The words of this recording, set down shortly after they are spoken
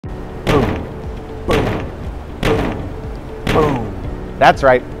Boom. That's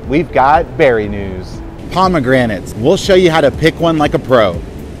right, we've got berry news. Pomegranates. We'll show you how to pick one like a pro.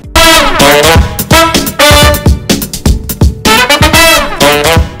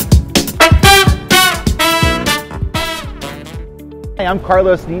 Hey, I'm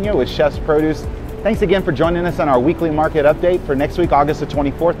Carlos Nino with Chef's Produce. Thanks again for joining us on our weekly market update for next week, August the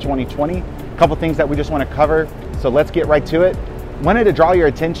 24th, 2020. A couple things that we just want to cover, so let's get right to it. Wanted to draw your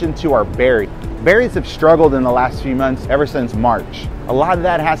attention to our berry. Berries have struggled in the last few months ever since March. A lot of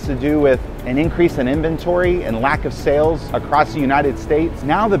that has to do with an increase in inventory and lack of sales across the United States.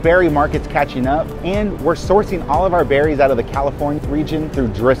 Now the berry market's catching up, and we're sourcing all of our berries out of the California region through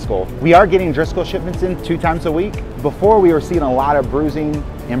Driscoll. We are getting Driscoll shipments in 2 times a week. Before, we were seeing a lot of bruising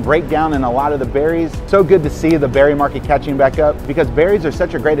and breakdown in a lot of the berries. So good to see the berry market catching back up, because berries are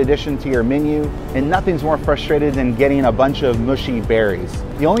such a great addition to your menu, and nothing's more frustrated than getting a bunch of mushy berries.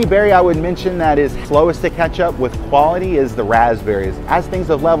 The only berry I would mention that is slowest to catch up with quality is the raspberries. As things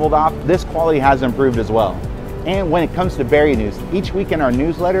have leveled off, this quality has improved as well. And when it comes to berry news, each week in our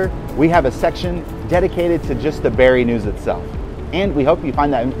newsletter, we have a section dedicated to just the berry news itself. And we hope you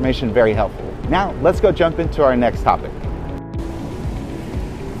find that information very helpful. Now, let's go jump into our next topic.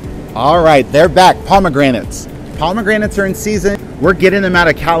 All right, they're back, pomegranates. Pomegranates are in season. We're getting them out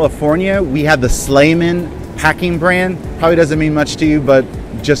of California. We have the Slayman packing brand. Probably doesn't mean much to you, but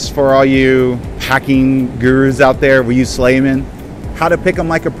just for all you packing gurus out there, we use Slayman. How to pick them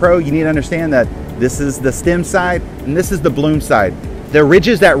like a pro, you need to understand that this is the stem side and this is the bloom side. The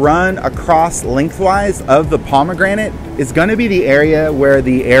ridges that run across lengthwise of the pomegranate is going to be the area where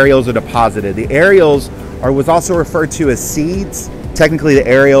the areoles are deposited. The areoles are what's also referred to as seeds. Technically, the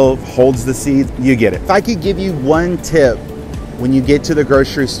areole holds the seeds. You get it. If I could give you one tip when you get to the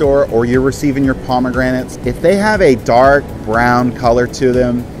grocery store or you're receiving your pomegranates, if they have a dark brown color to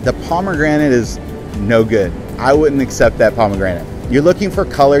them, the pomegranate is no good. I wouldn't accept that pomegranate. You're looking for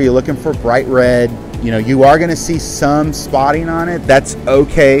color, you're looking for bright red. You know, you are gonna see some spotting on it. That's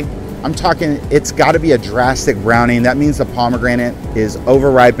okay. I'm talking, it's gotta be a drastic browning. That means the pomegranate is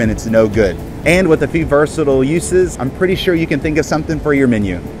overripe and it's no good. And with a few versatile uses, I'm pretty sure you can think of something for your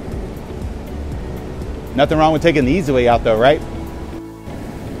menu. Nothing wrong with taking the easy way out though, right?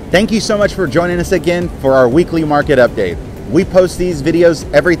 Thank you so much for joining us again for our weekly market update. We post these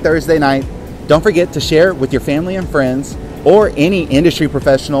videos every Thursday night. Don't forget to share with your family and friends or any industry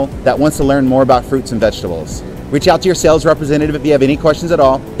professional that wants to learn more about fruits and vegetables. Reach out to your sales representative if you have any questions at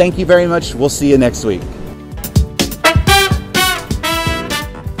all. Thank you very much. We'll see you next week.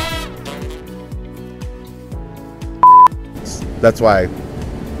 That's why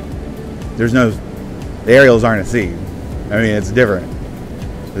the areoles aren't a seed. I mean, it's different.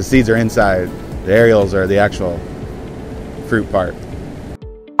 The seeds are inside. The areoles are the actual fruit part.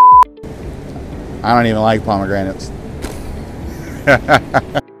 I don't even like pomegranates.